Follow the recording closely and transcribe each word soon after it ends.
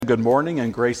good morning,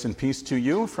 and grace and peace to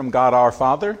you from God our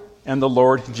Father and the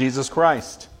Lord Jesus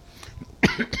Christ.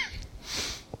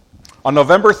 On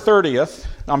Thursday,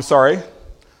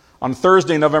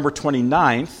 November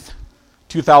 29th,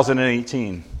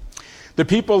 2018, the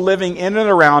people living in and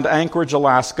around Anchorage,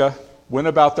 Alaska, went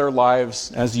about their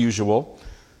lives as usual,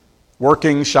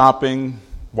 working, shopping,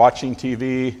 watching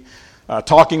TV,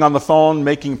 talking on the phone,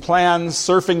 making plans,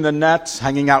 surfing the net,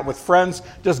 hanging out with friends,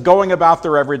 just going about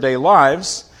their everyday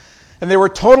lives. And they were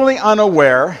totally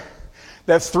unaware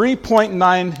that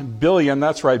 3.9 billion,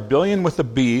 that's right, billion with a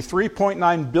B,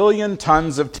 3.9 billion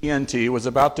tons of TNT was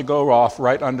about to go off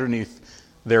right underneath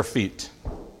their feet.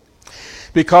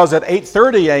 Because at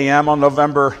 8:30 a.m. on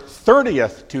November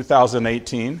 30th,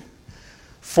 2018,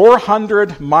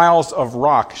 400 miles of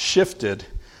rock shifted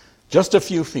just a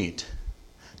few feet,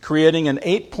 creating an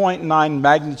 8.9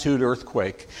 magnitude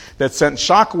earthquake that sent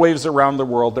shock waves around the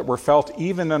world that were felt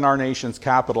even in our nation's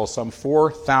capital some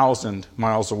 4,000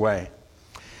 miles away.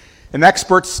 And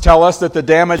experts tell us that the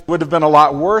damage would have been a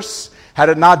lot worse had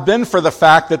it not been for the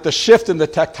fact that the shift in the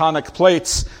tectonic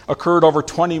plates occurred over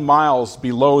 20 miles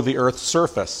below the Earth's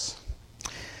surface.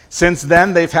 Since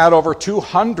then, they've had over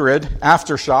 200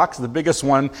 aftershocks, the biggest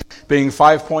one being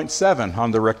 5.7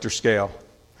 on the Richter scale.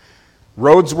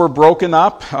 Roads were broken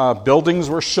up, buildings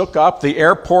were shook up, the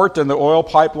airport and the oil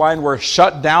pipeline were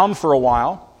shut down for a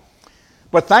while.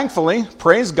 But thankfully,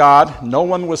 praise God, no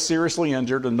one was seriously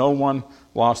injured and no one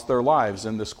lost their lives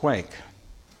in this quake.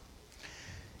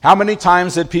 How many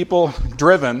times had people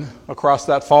driven across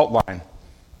that fault line?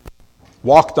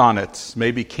 Walked on it,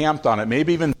 maybe camped on it,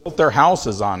 maybe even built their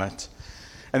houses on it.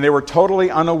 And they were totally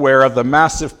unaware of the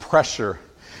massive pressure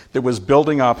that was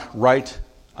building up right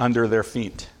under their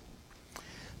feet.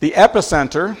 The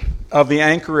epicenter of the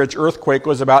Anchorage earthquake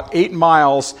was about 8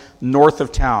 miles north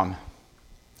of town.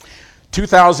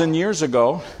 2,000 years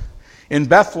ago, in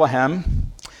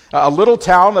Bethlehem, a little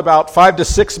town about 5 to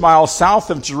 6 miles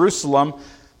south of Jerusalem,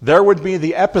 there would be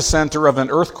the epicenter of an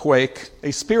earthquake,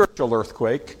 a spiritual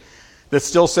earthquake, that's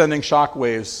still sending shock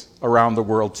waves around the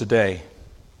world today.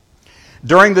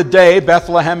 During the day,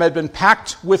 Bethlehem had been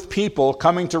packed with people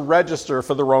coming to register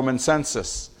for the Roman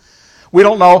census. We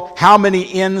don't know how many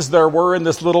inns there were in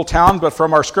this little town, but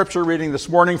from our scripture reading this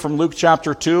morning from Luke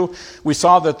chapter 2, we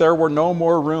saw that there were no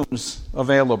more rooms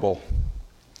available.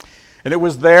 And it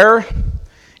was there,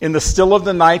 in the still of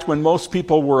the night, when most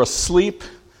people were asleep,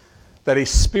 that a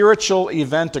spiritual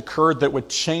event occurred that would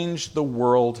change the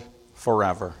world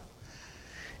forever.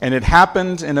 And it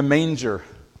happened in a manger,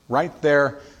 right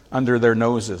there under their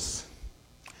noses.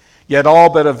 Yet all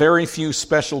but a very few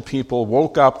special people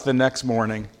woke up the next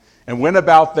morning and went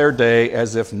about their day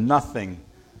as if nothing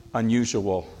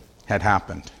unusual had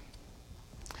happened.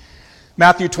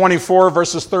 Matthew 24,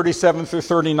 verses 37 through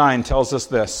 39 tells us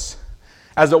this: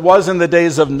 "As it was in the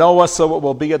days of Noah, so it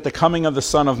will be at the coming of the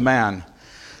Son of Man.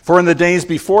 For in the days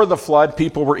before the flood,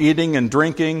 people were eating and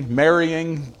drinking,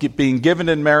 marrying, being given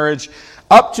in marriage,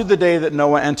 up to the day that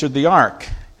Noah entered the ark.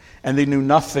 And they knew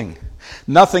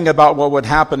nothing about what would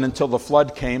happen until the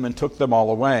flood came and took them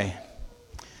all away.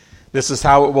 This is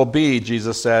how it will be,"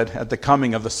 Jesus said, "at the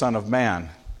coming of the Son of Man."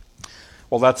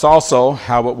 Well, that's also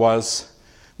how it was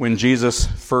when Jesus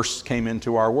first came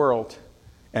into our world,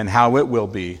 and how it will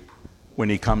be when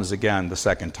he comes again the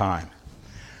second time.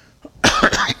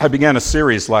 I began a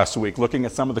series last week looking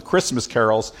at some of the Christmas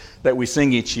carols that we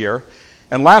sing each year.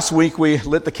 And last week we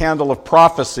lit the candle of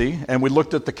prophecy, and we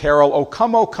looked at the carol, O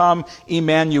Come,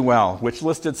 Emmanuel, which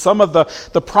listed some of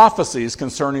the prophecies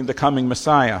concerning the coming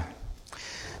Messiah.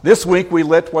 This week we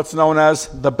lit what's known as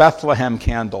the Bethlehem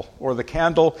candle, or the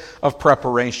candle of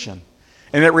preparation.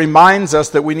 And it reminds us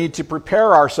that we need to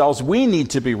prepare ourselves. We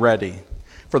need to be ready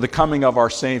for the coming of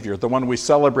our Savior, the one we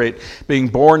celebrate being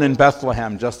born in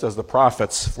Bethlehem, just as the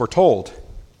prophets foretold.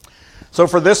 So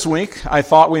for this week, I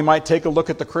thought we might take a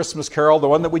look at the Christmas carol, the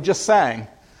one that we just sang,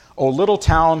 O Little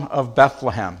Town of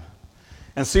Bethlehem,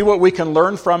 and see what we can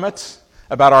learn from it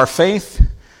about our faith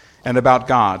and about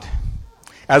God.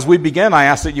 As we begin, I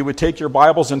ask that you would take your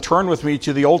Bibles and turn with me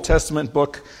to the Old Testament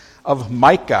book of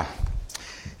Micah.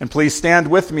 And please stand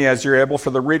with me as you're able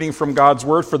for the reading from God's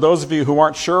Word. For those of you who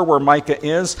aren't sure where Micah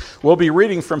is, we'll be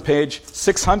reading from page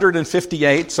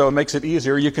 658, so it makes it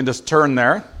easier. You can just turn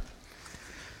there.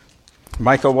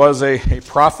 Micah was a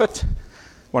prophet,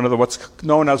 what's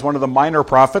known as one of the minor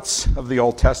prophets of the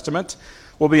Old Testament.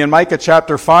 We'll be in Micah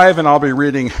chapter 5, and I'll be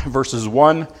reading verses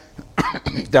 1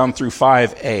 down through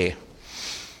 5a.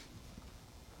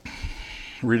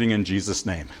 Reading in Jesus'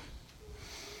 name.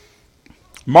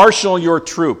 Marshal your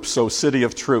troops, O city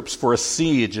of troops, for a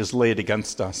siege is laid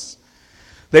against us.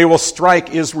 They will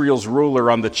strike Israel's ruler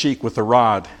on the cheek with a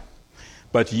rod.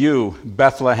 But you,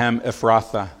 Bethlehem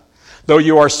Ephrathah, though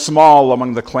you are small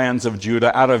among the clans of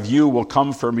Judah, out of you will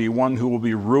come for me one who will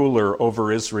be ruler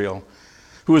over Israel,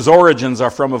 whose origins are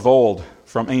from of old,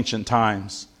 from ancient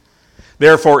times.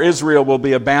 Therefore Israel will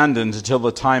be abandoned until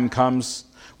the time comes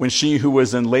when she who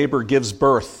is in labor gives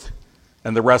birth,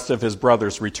 and the rest of his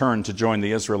brothers return to join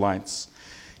the Israelites.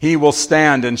 He will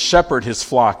stand and shepherd his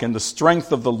flock in the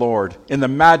strength of the Lord, in the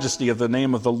majesty of the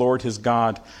name of the Lord his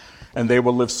God, and they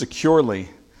will live securely,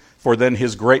 for then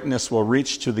his greatness will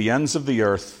reach to the ends of the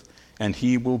earth, and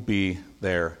he will be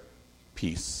their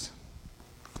peace.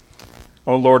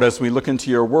 Oh Lord, as we look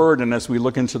into your word and as we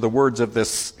look into the words of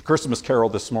this Christmas carol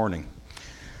this morning,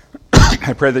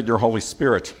 I pray that your Holy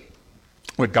Spirit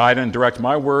would guide and direct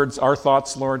my words, our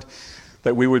thoughts, Lord,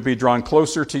 that we would be drawn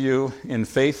closer to you in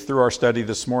faith through our study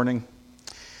this morning.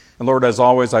 And Lord, as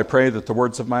always, I pray that the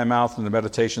words of my mouth and the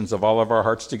meditations of all of our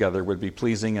hearts together would be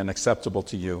pleasing and acceptable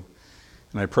to you.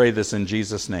 And I pray this in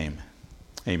Jesus' name.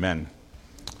 Amen.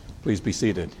 Please be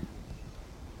seated.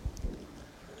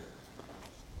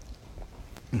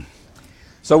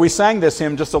 So we sang this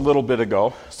hymn just a little bit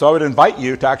ago. So I would invite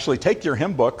you to actually take your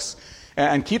hymn books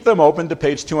and keep them open to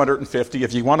page 250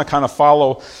 if you want to kind of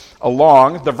follow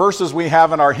along. The verses we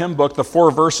have in our hymn book, the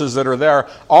 4 verses that are there,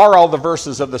 are all the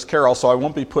verses of this carol, so I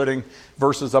won't be putting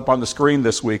verses up on the screen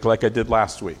this week like I did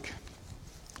last week.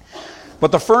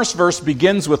 But the first verse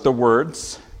begins with the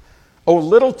words, "O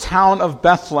little town of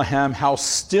Bethlehem, how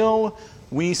still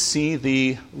we see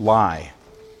thee lie."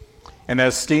 And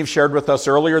as Steve shared with us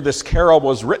earlier, this carol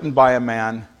was written by a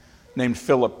man named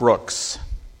Philip Brooks.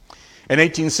 In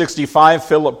 1865,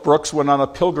 Philip Brooks went on a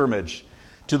pilgrimage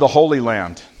to the Holy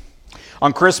Land.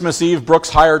 On Christmas Eve, Brooks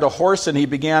hired a horse and he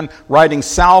began riding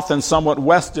south and somewhat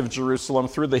west of Jerusalem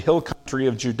through the hill country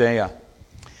of Judea.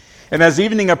 And as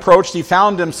evening approached, he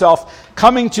found himself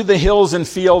coming to the hills and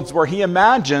fields where he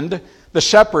imagined the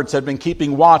shepherds had been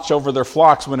keeping watch over their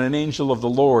flocks when an angel of the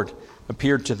Lord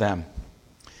appeared to them.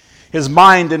 His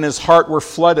mind and his heart were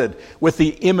flooded with the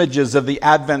images of the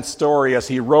Advent story as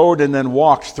he rode and then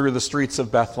walked through the streets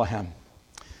of Bethlehem.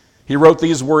 He wrote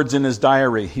these words in his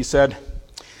diary. He said,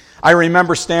 "I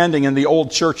remember standing in the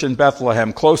old church in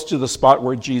Bethlehem, close to the spot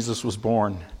where Jesus was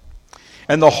born.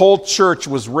 And the whole church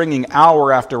was ringing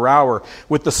hour after hour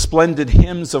with the splendid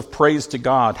hymns of praise to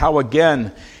God. How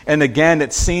again and again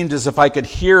it seemed as if I could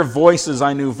hear voices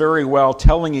I knew very well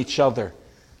telling each other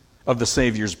of the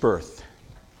Savior's birth.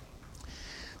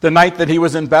 The night that he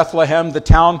was in Bethlehem, the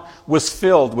town was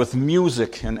filled with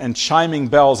music and chiming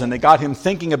bells, and it got him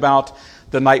thinking about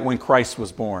the night when Christ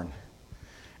was born.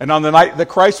 And on the night that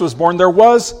Christ was born, there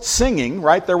was singing,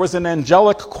 right? There was an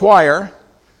angelic choir,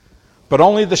 but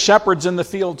only the shepherds in the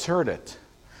fields heard it.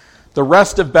 The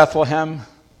rest of Bethlehem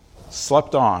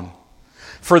slept on.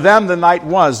 For them, the night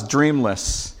was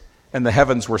dreamless, and the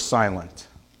heavens were silent."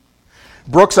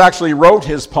 Brooks actually wrote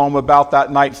his poem about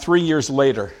that night 3 years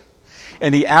later.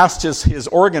 And he asked his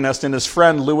organist and his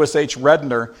friend Lewis H.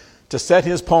 Redner to set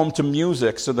his poem to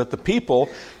music so that the people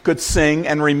could sing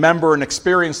and remember and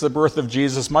experience the birth of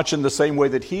Jesus much in the same way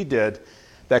that he did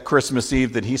that Christmas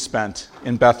Eve that he spent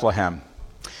in Bethlehem.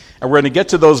 And we're going to get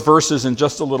to those verses in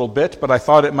just a little bit, but I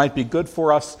thought it might be good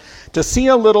for us to see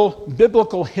a little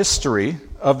biblical history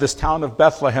of this town of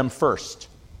Bethlehem first.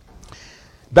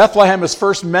 Bethlehem is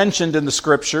first mentioned in the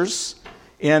Scriptures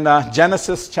in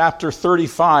Genesis chapter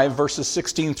 35, verses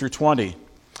 16 through 20.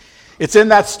 It's in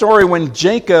that story when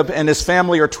Jacob and his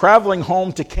family are traveling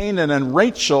home to Canaan, and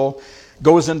Rachel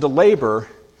goes into labor,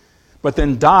 but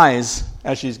then dies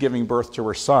as she's giving birth to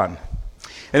her son.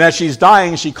 And as she's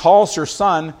dying, she calls her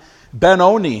son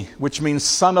Ben-Oni, which means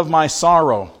son of my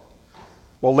sorrow.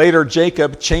 Well, later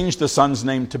Jacob changed the son's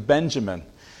name to Benjamin,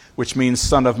 which means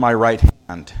son of my right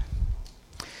hand.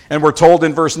 And we're told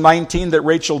in verse 19 that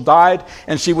Rachel died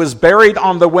and she was buried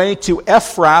on the way to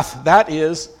Ephrath, that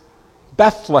is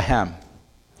Bethlehem.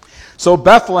 So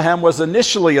Bethlehem was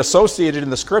initially associated in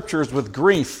the Scriptures with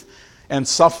grief and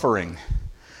suffering.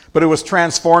 But it was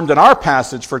transformed in our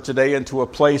passage for today into a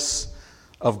place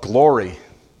of glory.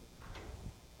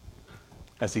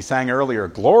 As he sang earlier,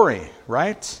 glory,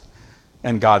 right?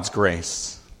 And God's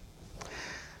grace.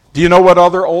 Do you know what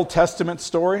other Old Testament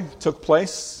story took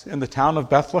place in the town of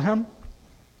Bethlehem?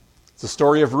 It's the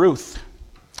story of Ruth.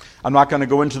 I'm not going to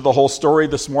go into the whole story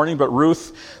this morning, but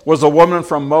Ruth was a woman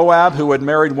from Moab who had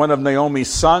married one of Naomi's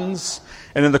sons.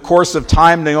 And in the course of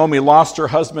time, Naomi lost her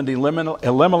husband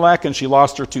Elimelech, and she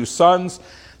lost her 2 sons.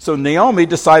 So Naomi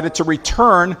decided to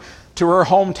return to her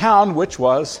hometown, which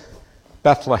was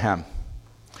Bethlehem.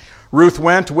 Ruth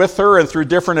went with her and through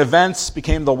different events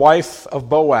became the wife of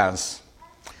Boaz.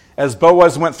 As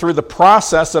Boaz went through the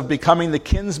process of becoming the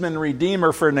kinsman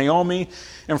redeemer for Naomi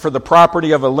and for the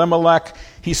property of Elimelech,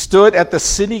 he stood at the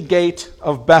city gate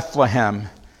of Bethlehem,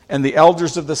 and the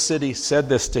elders of the city said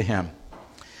this to him: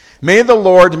 "May the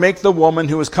Lord make the woman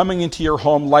who is coming into your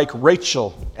home like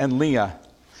Rachel and Leah.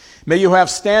 May you have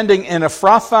standing in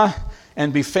Ephrathah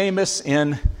and be famous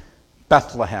in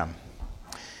Bethlehem."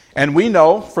 And we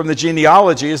know from the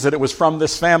genealogies that it was from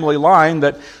this family line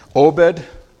that Obed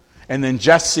and then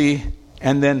Jesse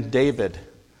and then David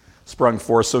sprung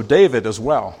forth. So David as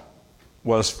well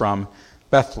was from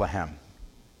Bethlehem.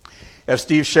 As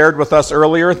Steve shared with us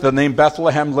earlier, the name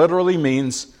Bethlehem literally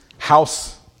means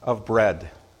house of bread.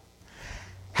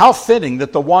 How fitting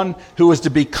that the one who was to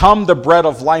become the bread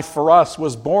of life for us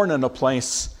was born in a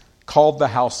place called the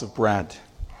house of bread.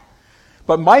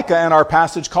 But Micah in our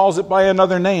passage calls it by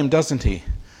another name, doesn't he?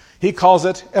 He calls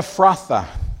it Ephrathah.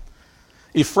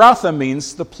 Ephrathah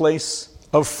means the place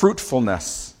of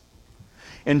fruitfulness.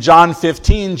 In John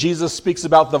 15, Jesus speaks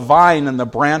about the vine and the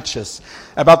branches,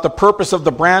 about the purpose of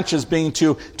the branches being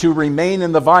to remain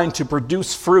in the vine, to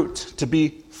produce fruit, to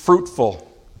be fruitful.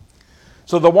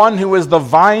 So the one who is the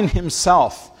vine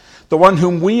himself, the one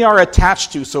whom we are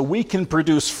attached to so we can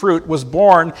produce fruit, was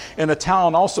born in a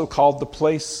town also called the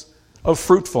place of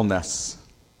fruitfulness.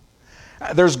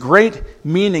 There's great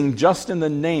meaning just in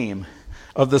the name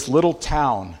of this little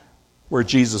town where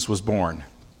Jesus was born.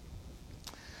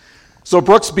 So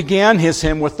Brooks began his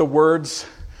hymn with the words,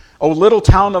 "O little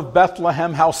town of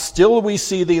Bethlehem, how still we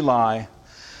see thee lie.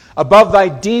 Above thy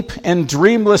deep and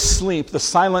dreamless sleep the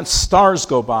silent stars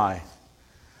go by.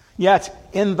 Yet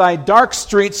in thy dark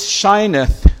streets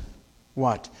shineth,"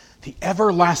 what? "The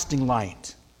everlasting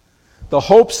light. The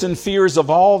hopes and fears of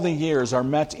all the years are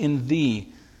met in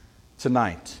thee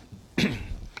tonight."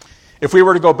 If we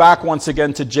were to go back once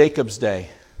again to Jacob's day,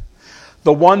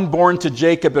 the one born to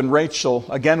Jacob and Rachel,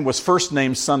 again, was first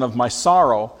named son of my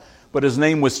sorrow, but his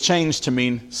name was changed to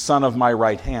mean son of my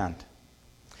right hand.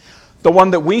 The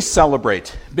one that we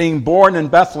celebrate, being born in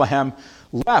Bethlehem,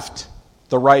 left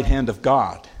the right hand of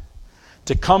God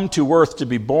to come to earth to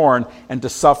be born and to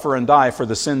suffer and die for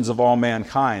the sins of all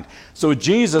mankind. So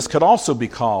Jesus could also be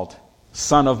called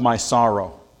son of my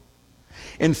sorrow.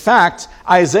 In fact,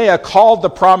 Isaiah called the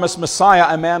promised Messiah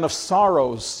a man of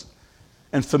sorrows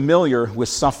and familiar with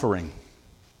suffering.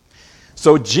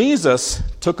 So Jesus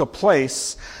took a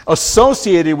place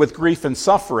associated with grief and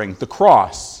suffering, the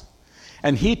cross,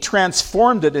 and he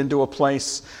transformed it into a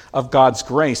place of God's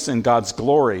grace and God's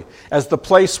glory, as the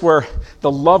place where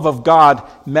the love of God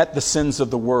met the sins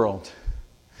of the world.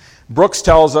 Brooks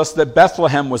tells us that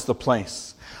Bethlehem was the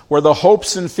place where the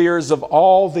hopes and fears of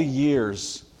all the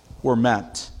years were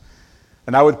met.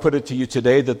 And I would put it to you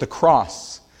today that the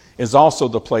cross is also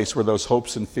the place where those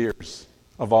hopes and fears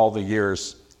of all the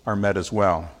years are met as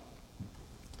well.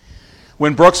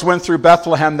 When Brooks went through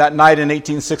Bethlehem that night in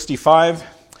 1865,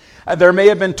 there may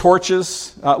have been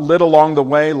torches lit along the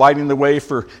way, lighting the way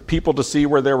for people to see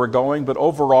where they were going, but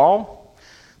overall,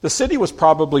 the city was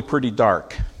probably pretty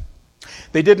dark.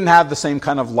 They didn't have the same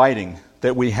kind of lighting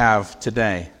that we have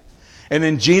today. And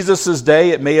in Jesus' day,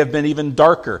 it may have been even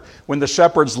darker when the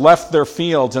shepherds left their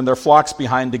fields and their flocks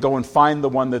behind to go and find the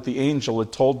one that the angel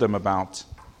had told them about.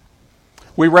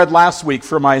 We read last week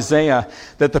from Isaiah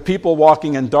that the people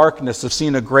walking in darkness have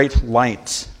seen a great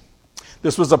light.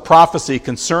 This was a prophecy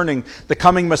concerning the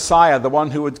coming Messiah, the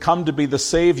one who would come to be the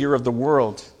Savior of the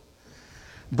world.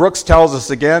 Brooks tells us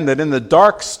again that in the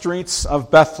dark streets of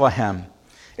Bethlehem,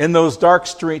 in those dark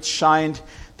streets shined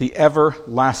the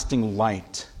everlasting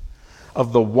light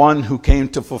of the one who came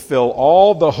to fulfill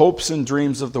all the hopes and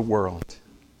dreams of the world.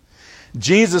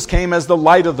 Jesus came as the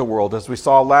light of the world, as we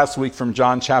saw last week from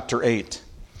John chapter 8.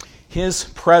 His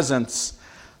presence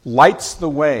lights the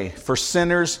way for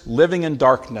sinners living in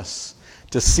darkness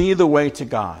to see the way to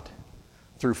God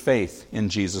through faith in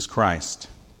Jesus Christ.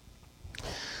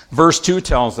 Verse 2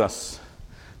 tells us,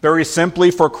 very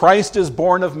simply, "For Christ is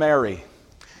born of Mary,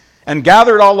 and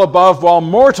gathered all above while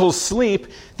mortals sleep,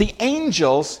 the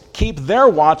angels keep their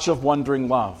watch of wondering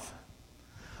love.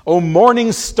 O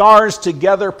morning stars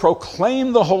together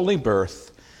proclaim the holy birth,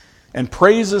 and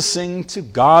praises sing to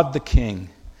God the King,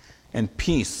 and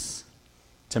peace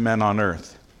to men on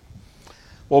earth."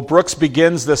 Well, Brooks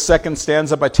begins this second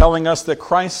stanza by telling us that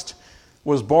Christ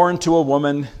was born to a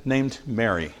woman named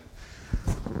Mary.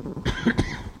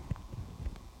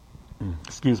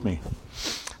 Excuse me.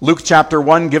 Luke chapter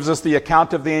 1 gives us the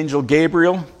account of the angel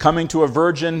Gabriel coming to a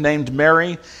virgin named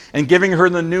Mary and giving her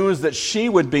the news that she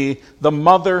would be the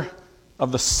mother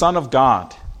of the Son of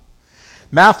God.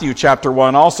 Matthew chapter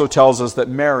 1 also tells us that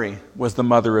Mary was the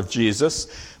mother of Jesus.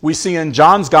 We see in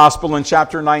John's Gospel in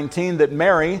chapter 19 that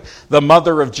Mary, the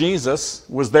mother of Jesus,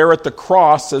 was there at the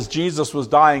cross as Jesus was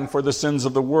dying for the sins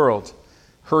of the world,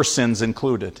 her sins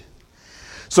included.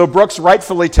 So Brooks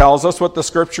rightfully tells us what the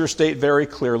Scriptures state very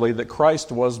clearly, that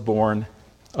Christ was born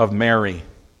of Mary.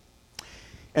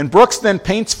 And Brooks then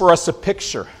paints for us a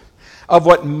picture of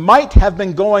what might have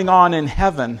been going on in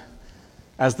heaven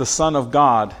as the Son of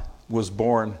God was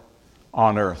born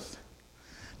on earth.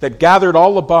 That gathered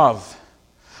all above,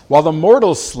 while the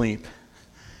mortals sleep,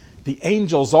 the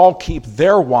angels all keep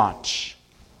their watch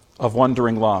of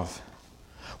wondering love.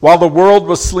 While the world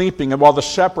was sleeping and while the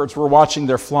shepherds were watching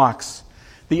their flocks,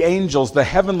 the angels, the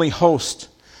heavenly host,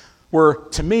 were,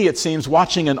 to me it seems,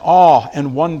 watching in awe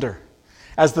and wonder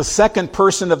as the second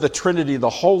person of the Trinity, the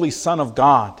Holy Son of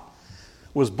God,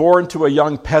 was born to a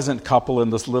young peasant couple in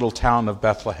this little town of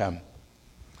Bethlehem.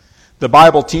 The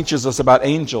Bible teaches us about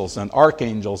angels and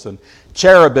archangels and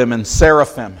cherubim and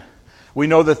seraphim. We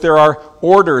know that there are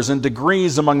orders and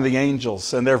degrees among the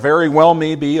angels, and there very well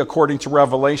may be, according to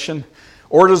Revelation,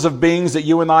 orders of beings that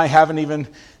you and I haven't even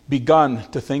begun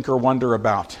to think or wonder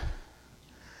about.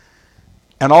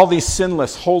 And all these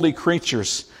sinless, holy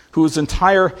creatures whose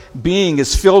entire being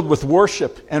is filled with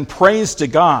worship and praise to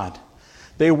God,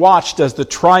 they watched as the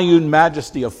triune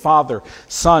majesty of Father,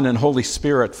 Son, and Holy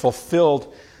Spirit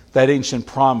fulfilled that ancient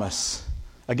promise.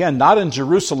 Again, not in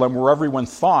Jerusalem where everyone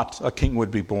thought a king would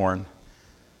be born,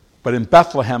 but in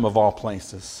Bethlehem of all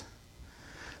places.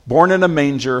 Born in a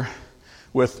manger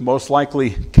with most likely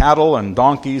cattle and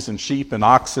donkeys and sheep and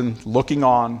oxen looking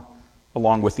on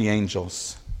along with the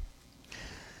angels.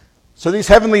 So these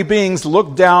heavenly beings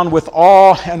looked down with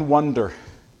awe and wonder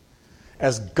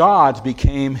as God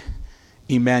became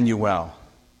Emmanuel,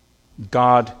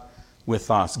 God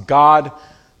with us, God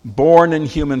born in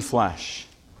human flesh.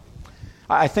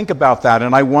 I think about that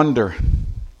and I wonder,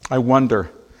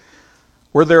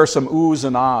 were there some oohs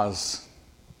and ahs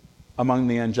among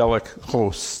the angelic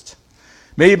host?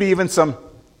 Maybe even some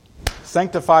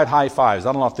sanctified high fives.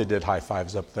 I don't know if they did high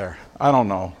fives up there. I don't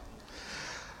know.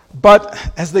 But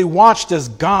as they watched as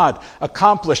God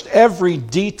accomplished every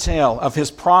detail of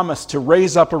his promise to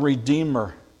raise up a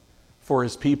Redeemer for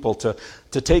his people, to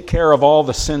take care of all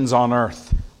the sins on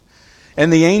earth.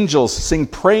 And the angels sing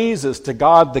praises to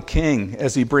God the King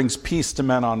as he brings peace to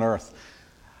men on earth.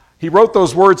 He wrote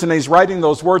those words, and he's writing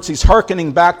those words. He's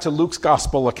hearkening back to Luke's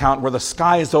gospel account where the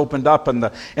skies opened up and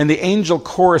the angel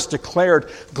chorus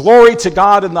declared, "Glory to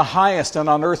God in the highest, and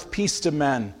on earth peace to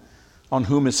men on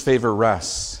whom his favor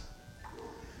rests."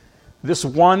 This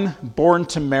one born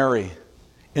to Mary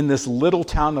in this little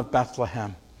town of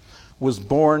Bethlehem was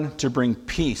born to bring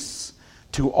peace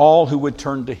to all who would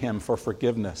turn to him for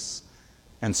forgiveness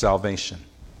and salvation.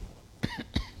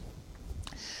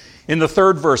 In the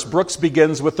third verse, Brooks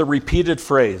begins with the repeated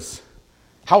phrase,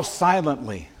 how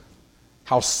silently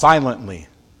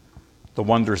the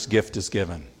wondrous gift is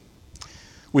given.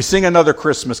 We sing another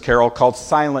Christmas carol called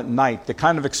Silent Night that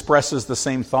kind of expresses the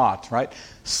same thought, right?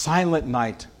 Silent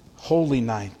night, holy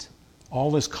night,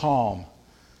 all is calm,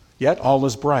 yet all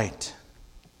is bright.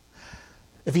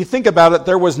 If you think about it,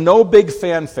 there was no big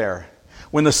fanfare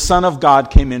when the Son of God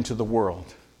came into the world.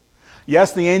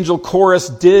 Yes, the angel chorus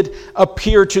did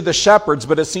appear to the shepherds,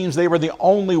 but it seems they were the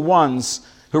only ones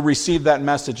who received that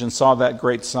message and saw that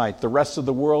great sight. The rest of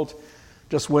the world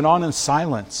just went on in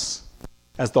silence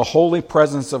as the holy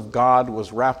presence of God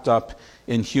was wrapped up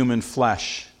in human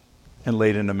flesh and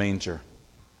laid in a manger.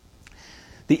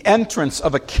 The entrance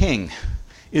of a king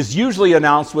is usually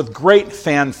announced with great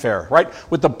fanfare, right?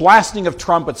 With the blasting of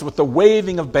trumpets, with the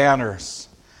waving of banners.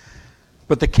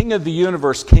 But the King of the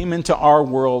universe came into our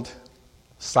world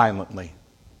silently.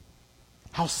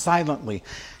 How silently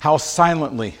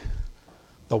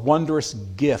the wondrous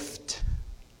gift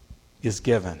is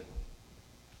given.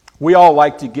 We all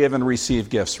like to give and receive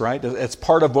gifts, right? It's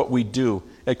part of what we do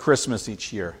at Christmas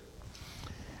each year.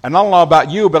 And I don't know about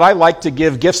you, but I like to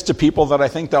give gifts to people that I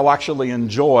think they'll actually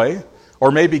enjoy,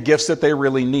 or maybe gifts that they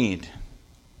really need.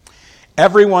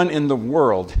 Everyone in the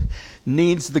world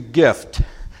needs the gift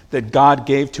that God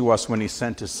gave to us when he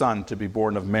sent his Son to be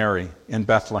born of Mary in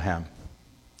Bethlehem.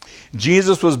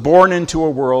 Jesus was born into a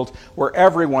world where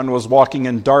everyone was walking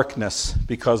in darkness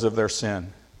because of their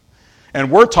sin.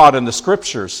 And we're taught in the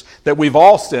Scriptures that we've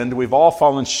all sinned, we've all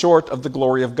fallen short of the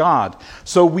glory of God.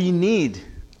 So we need,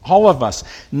 all of us,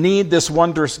 need this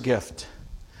wondrous gift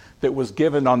that was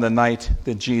given on the night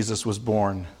that Jesus was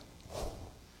born.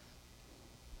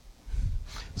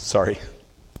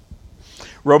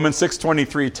 Romans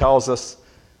 6:23 tells us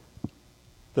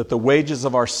that the wages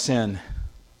of our sin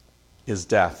is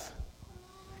death.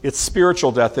 It's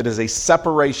spiritual death. It is a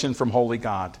separation from holy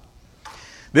God.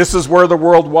 This is where the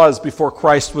world was before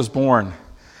Christ was born.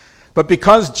 But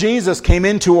because Jesus came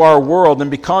into our world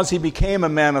and because he became a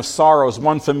man of sorrows,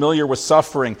 one familiar with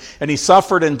suffering, and he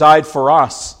suffered and died for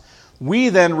us, we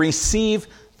then receive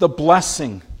the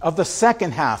blessing of the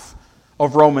second half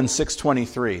of Romans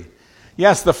 6:23.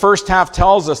 Yes, the first half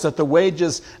tells us that the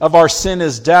wages of our sin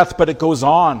is death, but it goes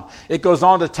on. It goes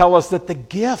on to tell us that the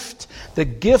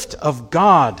gift of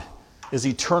God is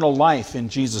eternal life in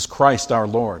Jesus Christ our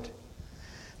Lord.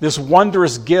 This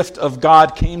wondrous gift of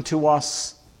God came to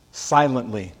us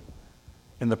silently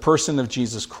in the person of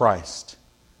Jesus Christ,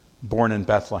 born in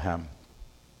Bethlehem.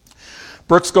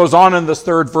 Brooks goes on in this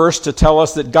third verse to tell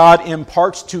us that God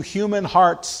imparts to human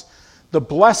hearts the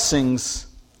blessings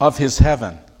of his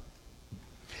heaven.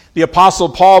 The Apostle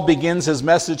Paul begins his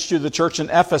message to the church in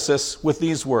Ephesus with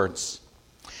these words: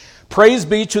 "Praise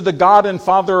be to the God and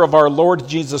Father of our Lord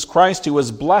Jesus Christ, who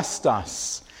has blessed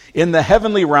us in the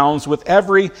heavenly realms with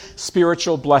every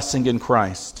spiritual blessing in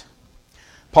Christ."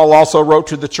 Paul also wrote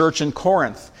to the church in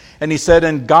Corinth, and he said,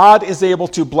 "And God is able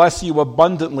to bless you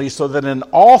abundantly, so that in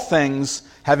all things,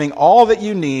 having all that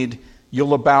you need,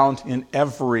 you'll abound in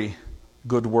every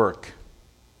good work."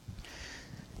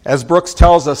 As Brooks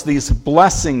tells us, these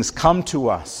blessings come to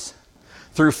us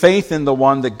through faith in the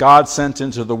one that God sent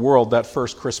into the world that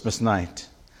first Christmas night.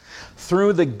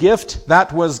 Through the gift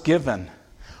that was given,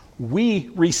 we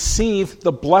receive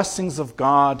the blessings of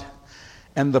God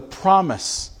and the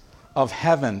promise of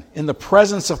heaven in the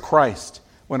presence of Christ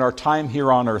when our time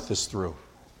here on earth is through.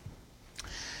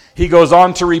 He goes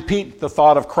on to repeat the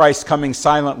thought of Christ coming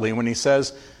silently when he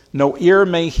says, "No ear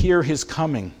may hear his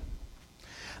coming."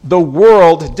 The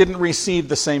world didn't receive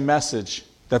the same message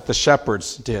that the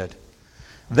shepherds did.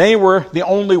 They were the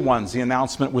only ones the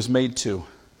announcement was made to.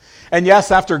 And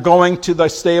yes, after going to the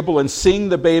stable and seeing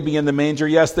the baby in the manger,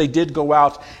 yes, they did go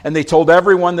out and they told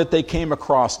everyone that they came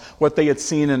across what they had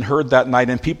seen and heard that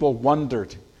night, and people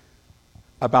wondered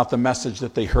about the message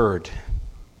that they heard.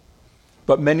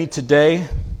 But many today,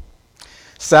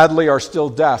 sadly, are still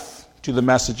deaf to the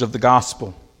message of the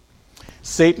gospel.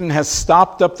 Satan has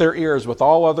stopped up their ears with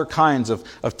all other kinds of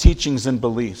teachings and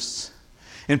beliefs.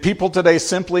 And people today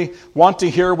simply want to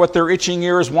hear what their itching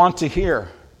ears want to hear.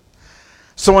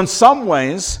 So in some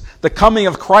ways, the coming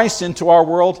of Christ into our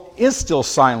world is still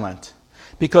silent,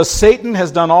 because Satan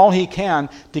has done all he can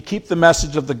to keep the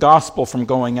message of the gospel from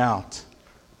going out.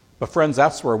 But friends,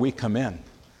 that's where we come in,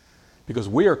 because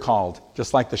we are called,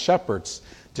 just like the shepherds,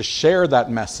 to share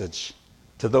that message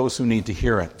to those who need to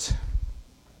hear it.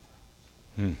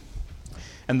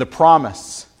 And the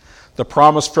promise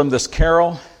from this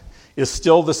carol is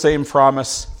still the same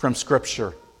promise from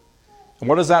Scripture. And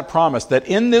what is that promise? That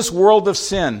in this world of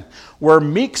sin, where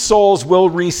meek souls will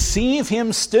receive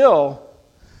him still,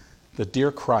 the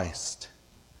dear Christ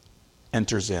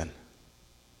enters in.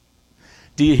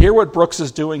 Do you hear what Brooks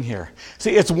is doing here?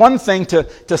 See, it's one thing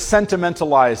to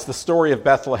sentimentalize the story of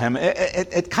Bethlehem.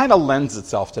 It kind of lends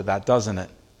itself to that, doesn't it?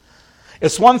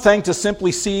 It's one thing to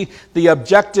simply see the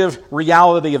objective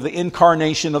reality of the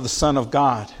incarnation of the Son of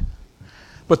God.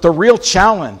 But the real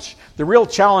challenge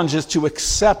is to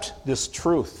accept this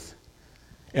truth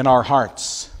in our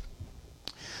hearts.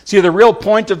 See, the real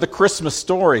point of the Christmas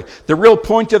story, the real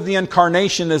point of the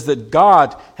incarnation is that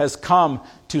God has come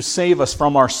to save us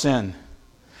from our sin.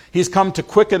 He's come to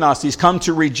quicken us. He's come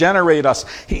to regenerate us.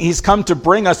 He's come to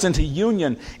bring us into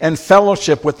union and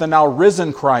fellowship with the now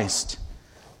risen Christ,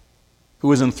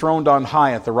 who is enthroned on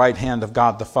high at the right hand of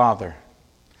God the Father.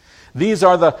 These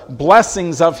are the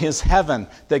blessings of his heaven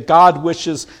that God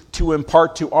wishes to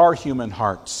impart to our human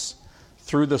hearts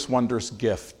through this wondrous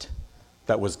gift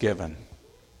that was given.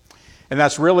 And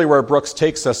that's really where Brooks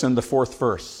takes us in the fourth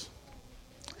verse.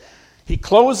 He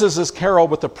closes his carol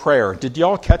with a prayer. Did you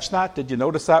all catch that? Did you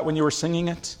notice that when you were singing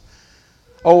it?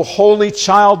 "O holy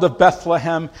child of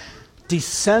Bethlehem,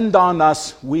 descend on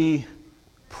us, we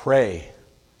pray."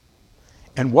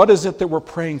 And what is it that we're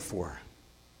praying for?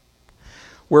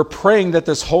 We're praying that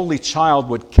this holy child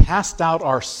would cast out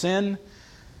our sin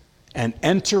and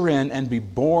enter in and be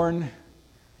born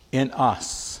in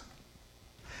us.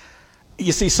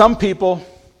 You see, some people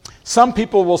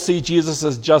will see Jesus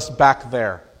as just back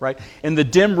there, right? In the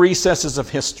dim recesses of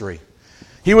history.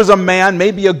 He was a man,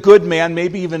 maybe a good man,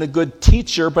 maybe even a good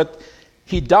teacher, but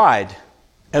he died,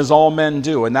 as all men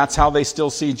do, and that's how they still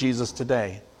see Jesus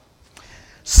today.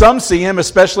 Some see him,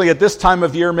 especially at this time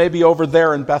of year, maybe over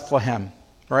there in Bethlehem,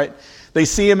 right? They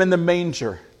see him in the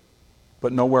manger,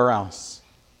 but nowhere else.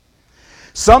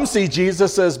 Some see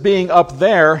Jesus as being up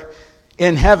there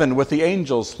in heaven with the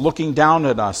angels looking down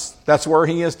at us. That's where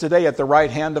he is today, at the right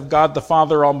hand of God the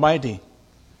Father Almighty.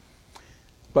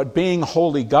 But being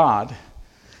holy God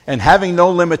and having no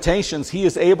limitations, he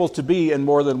is able to be in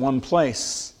more than one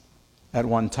place at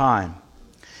one time.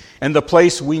 And the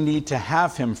place we need to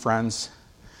have him, friends,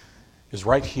 is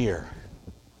right here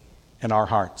in our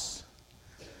hearts.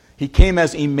 He came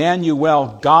as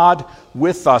Emmanuel, God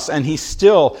with us, and he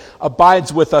still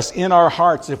abides with us in our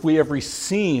hearts if we have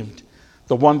received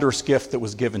the wondrous gift that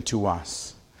was given to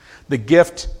us. The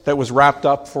gift that was wrapped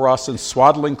up for us in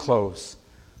swaddling clothes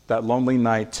that lonely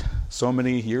night so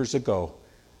many years ago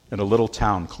in a little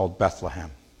town called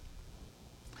Bethlehem.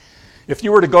 If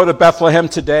you were to go to Bethlehem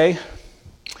today,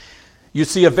 you'd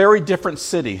see a very different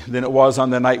city than it was on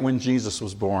the night when Jesus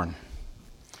was born.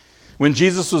 When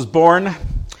Jesus was born,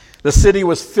 the city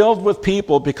was filled with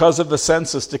people because of the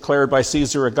census declared by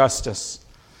Caesar Augustus.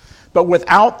 But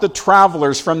without the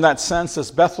travelers from that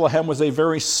census, Bethlehem was a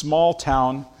very small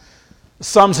town.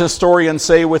 Some historians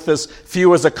say with as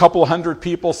few as a couple hundred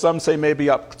people. Some say maybe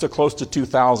up to close to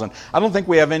 2,000. I don't think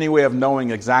we have any way of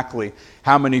knowing exactly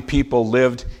how many people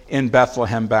lived in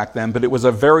Bethlehem back then, but it was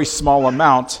a very small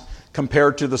amount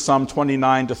compared to the some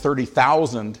 29 to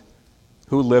 30,000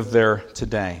 who live there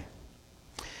today.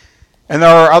 And there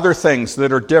are other things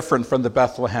that are different from the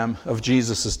Bethlehem of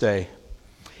Jesus' day.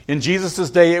 In Jesus'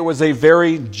 day, it was a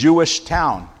very Jewish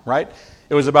town, right?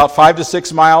 It was about 5 to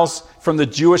 6 miles from the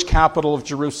Jewish capital of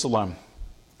Jerusalem.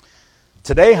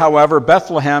 Today, however,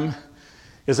 Bethlehem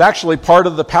is actually part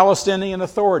of the Palestinian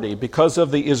Authority because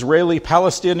of the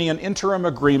Israeli-Palestinian interim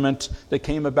agreement that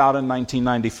came about in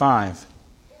 1995.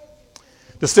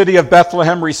 The city of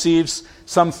Bethlehem receives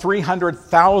some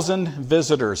 300,000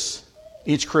 visitors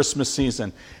each Christmas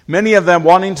season, many of them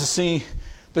wanting to see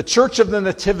the Church of the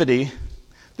Nativity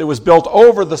that was built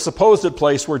over the supposed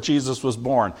place where Jesus was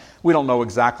born. We don't know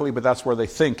exactly, but that's where they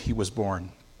think he was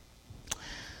born.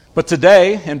 But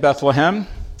today in Bethlehem,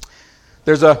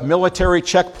 there's a military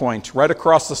checkpoint right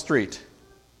across the street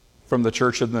from the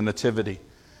Church of the Nativity.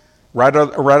 Right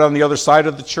on the other side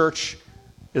of the church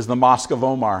is the Mosque of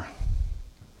Omar.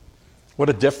 What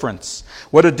a difference.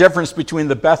 What a difference between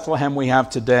the Bethlehem we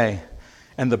have today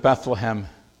and the Bethlehem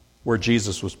where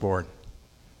Jesus was born.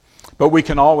 But we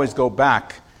can always go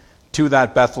back to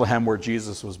that Bethlehem where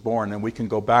Jesus was born, and we can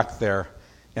go back there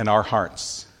in our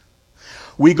hearts.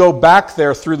 We go back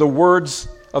there through the words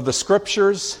of the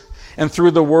Scriptures and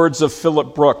through the words of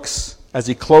Philip Brooks as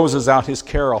he closes out his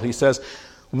carol. He says,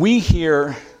 "We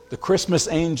hear the Christmas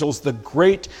angels the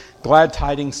great glad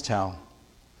tidings tell.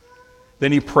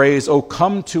 Then he prays, O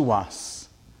come to us,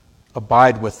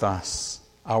 abide with us,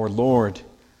 our Lord,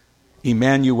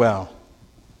 Emmanuel."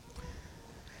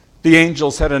 The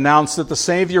angels had announced that the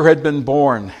Savior had been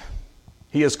born.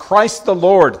 He is Christ the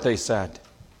Lord, they said.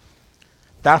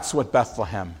 That's what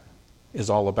Bethlehem is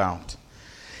all about.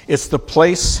 It's the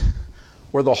place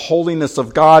where the holiness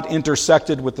of God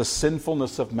intersected with the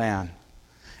sinfulness of man.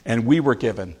 And we were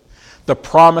given the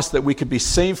promise that we could be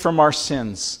saved from our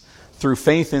sins through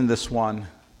faith in this one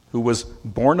who was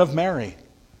born of Mary,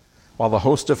 while the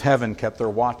host of heaven kept their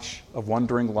watch of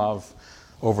wondering love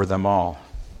over them all.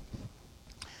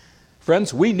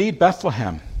 Friends, we need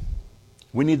Bethlehem.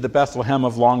 We need the Bethlehem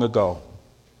of long ago.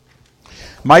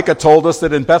 Micah told us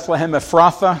that in Bethlehem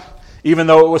Ephrathah, even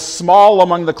though it was small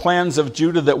among the clans of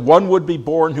Judah, that one would be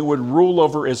born who would rule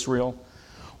over Israel,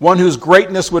 one whose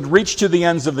greatness would reach to the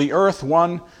ends of the earth,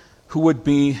 one who would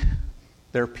be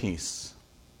their peace.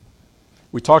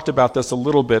 We talked about this a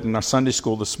little bit in our Sunday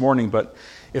school this morning, but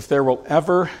if there will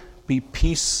ever be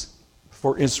peace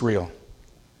for Israel,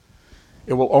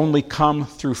 it will only come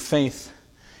through faith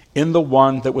in the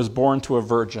one that was born to a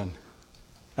virgin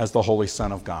as the Holy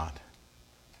Son of God.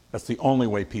 That's the only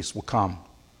way peace will come.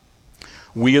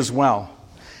 We as well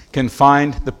can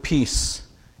find the peace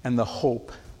and the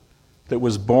hope that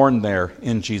was born there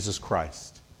in Jesus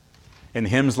Christ. And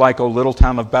hymns like O Little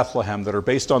Town of Bethlehem that are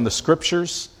based on the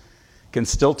Scriptures can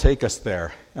still take us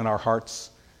there in our hearts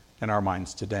and our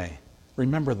minds today.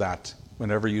 Remember that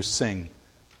whenever you sing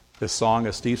this song.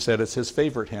 As Steve said, it's his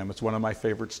favorite hymn. It's one of my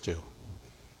favorites too.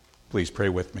 Please pray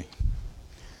with me.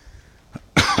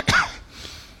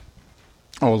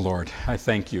 Oh Lord, I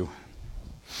thank you.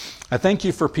 I thank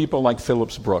you for people like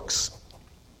Phillips Brooks,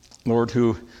 Lord,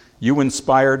 who you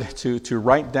inspired to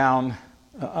write down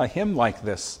a hymn like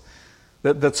this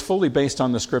that's fully based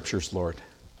on the Scriptures, Lord,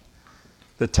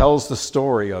 that tells the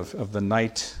story of the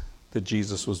night that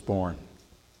Jesus was born.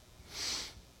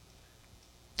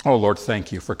 Oh, Lord,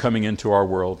 thank you for coming into our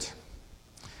world.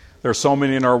 There are so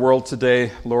many in our world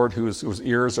today, Lord, whose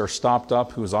ears are stopped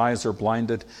up, whose eyes are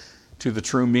blinded to the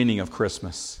true meaning of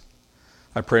Christmas.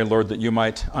 I pray, Lord, that you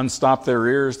might unstop their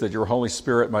ears, that your Holy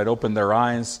Spirit might open their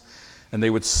eyes, and they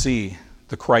would see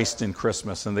the Christ in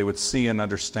Christmas, and they would see and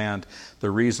understand the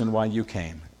reason why you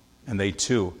came. And they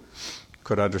too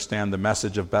could understand the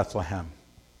message of Bethlehem,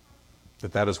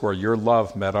 that is where your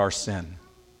love met our sin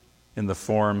in the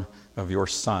form of your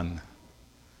Son,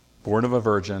 born of a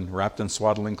virgin, wrapped in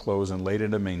swaddling clothes and laid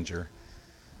in a manger,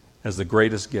 as the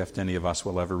greatest gift any of us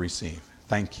will ever receive.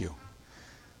 Thank you.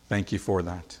 Thank you for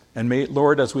that. And may,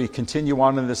 Lord, as we continue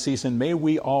on in this season, may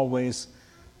we always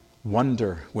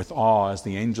wonder with awe, as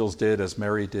the angels did, as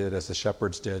Mary did, as the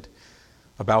shepherds did,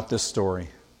 about this story,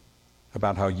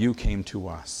 about how you came to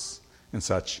us in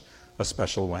such a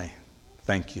special way.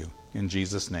 Thank you. In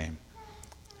Jesus' name,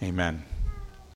 amen.